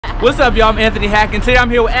What's up, y'all? I'm Anthony Hackett. Today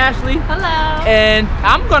I'm here with Ashley. Hello. And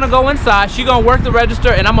I'm gonna go inside. She's gonna work the register,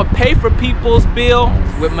 and I'm gonna pay for people's bill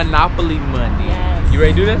with Monopoly money. Yes. You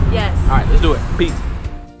ready to do this? Yes. All right, let's do it. Peace.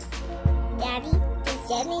 Daddy,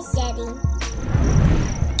 Daddy.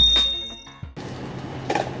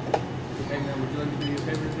 Hey man, would you let me do your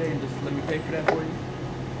favor today and just let me pay for that for you?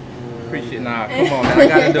 Appreciate it. Nah, come on, man. I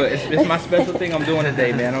gotta do it. It's my special thing I'm doing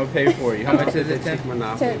today, man. I'm gonna pay for you. How much is it? 10?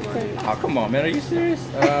 Oh, come on, man. Are you serious?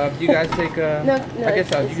 You guys take No, I guess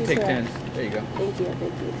you can take 10s. There you go. Thank you.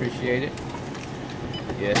 Appreciate it.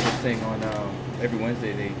 Yeah, it's this thing on every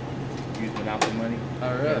Wednesday they use Monopoly money.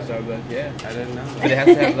 Oh really? Yeah, Starbucks. Yeah. I didn't know. But it has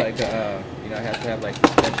to have like it has to have like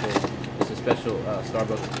a special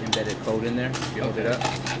Starbucks embedded code in there. If you hold it up.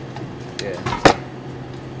 Yeah.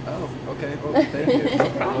 Oh, okay. Oh, thank you. No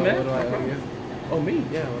problem, man. What do I owe you? Oh, me?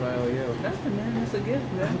 Yeah, what do I owe you? Nothing, man. That's a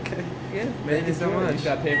gift, man. Okay. Yeah, man. Thank you so much. You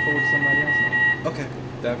got paid forward to somebody else now. Okay,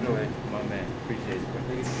 definitely. My man. Appreciate it, bro.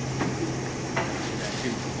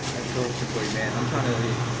 That's cool for you, man. I'm trying to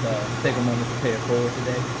take a moment to pay it forward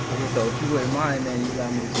today. So if you wouldn't mind, man, you allow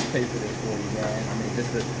me to just pay for this for you, man. I mean,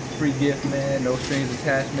 just a free gift, man. No strings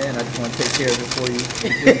attached, man. I just want to take care of it for you.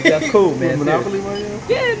 That's cool, man. Monopoly money?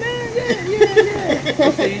 Yeah, man. Yeah.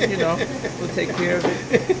 We'll see, we'll take care of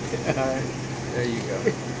it. All right. There you go.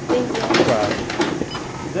 Thank you. No problem.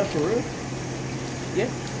 Is that for real? Yeah.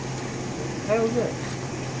 How was that?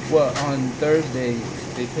 Well, on Thursday,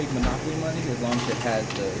 they take Monopoly money as long as it has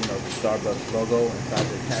the, the Starbucks logo inside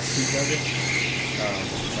the attached piece of it.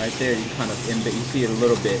 Right there, you kind of you see it a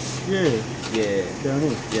little bit. Yeah. Yeah. Down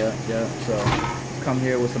here. Yeah. So come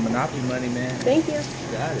here with some Monopoly money, man. Thank you.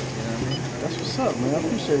 Got it. You know what I mean? That's what's up, man. I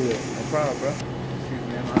appreciate it. No problem, bro. Excuse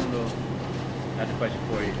me, I don't know. I have a question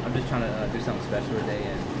for you. I'm just trying to do something special today,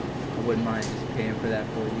 and I wouldn't mind just paying for that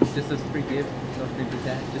for you. It's just a free gift, no strings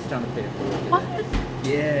attached. Just trying to pay it for you. What?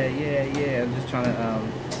 Yeah. I'm just trying to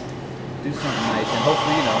do something nice, and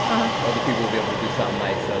hopefully, other people will be able to do something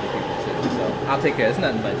nice for other people too. So I'll take care. It's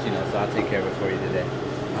nothing much, so I'll take care of it for you today.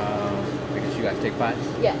 I guess you guys take 5?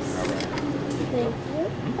 Yes.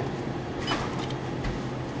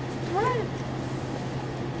 All right.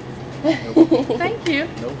 Thank you. Thank you.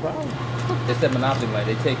 No problem. It's that Monopoly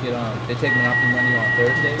money. They take Monopoly money on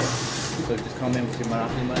Thursdays. So just come in with your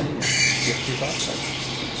Monopoly money and get $2.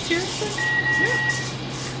 Seriously? Yeah.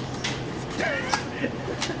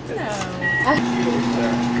 No. I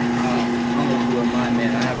don't know if you wouldn't mind,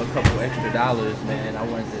 man. I have a couple extra dollars, man. I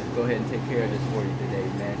wanted to go ahead and take care of this for you today,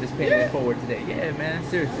 man. Just pay it forward today. Yeah, man.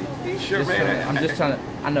 Seriously. Sure, man. I'm just trying to.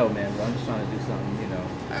 I know, man. But I'm just trying to do something,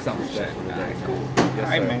 something special today. Cool. Yes, All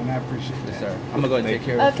right, sir. man. I appreciate that. Yes, sir. I'm gonna go ahead and take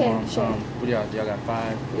care of it Okay, for him. sure. What y'all got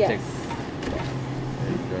 5? Yes. There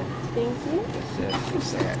you go. Thank you.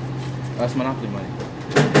 That's it. That's Monopoly money.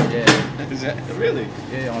 Yeah. Is that really?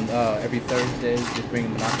 Yeah, on every Thursday, just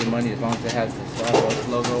bring Monopoly money as long as it has the Starbucks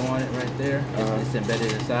logo on it right there. It's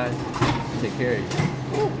embedded inside. Take care of you.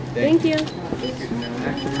 Thank you.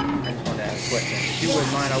 Actually, I just want to ask a question. If you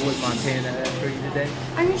wouldn't mind, I wouldn't mind paying that for you today.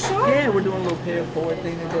 Are you sure? Yeah, we're doing a little pay it forward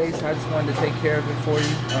thing today, so I just wanted to take care of it for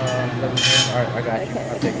you. All right, I got you.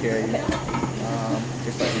 I'll take care of you.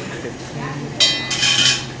 It's like 15.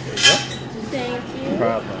 There you go. Thank you. No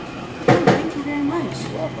problem. Thank you very much.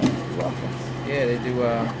 You're welcome. Yeah, they do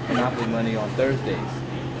Monopoly money on Thursdays.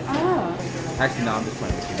 Oh. Actually, no, I'm just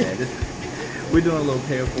playing with you, man. We're doing a little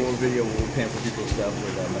pay it forward video where we're paying for people's stuff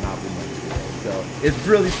with Monopoly money today. So it's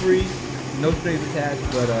really free, no strings attached,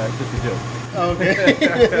 but it's just a joke. Okay.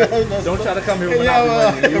 Don't try to come here with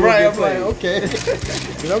Monopoly money. Right, I'm like, okay.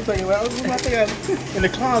 Because I'm thinking, well, I think in the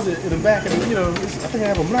closet, in the back, of the, I think I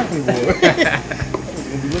have a Monopoly board.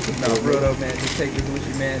 No, bro, though, man, just take this with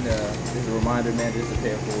you, man. This is a reminder, man, just to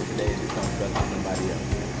pay it forward today and do something special for somebody else.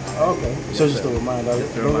 Okay. So just a reminder.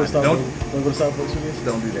 Just a reminder. Don't go to Starbucks for this?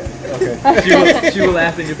 Don't do that. Okay. She will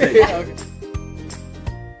laugh in your face. Okay.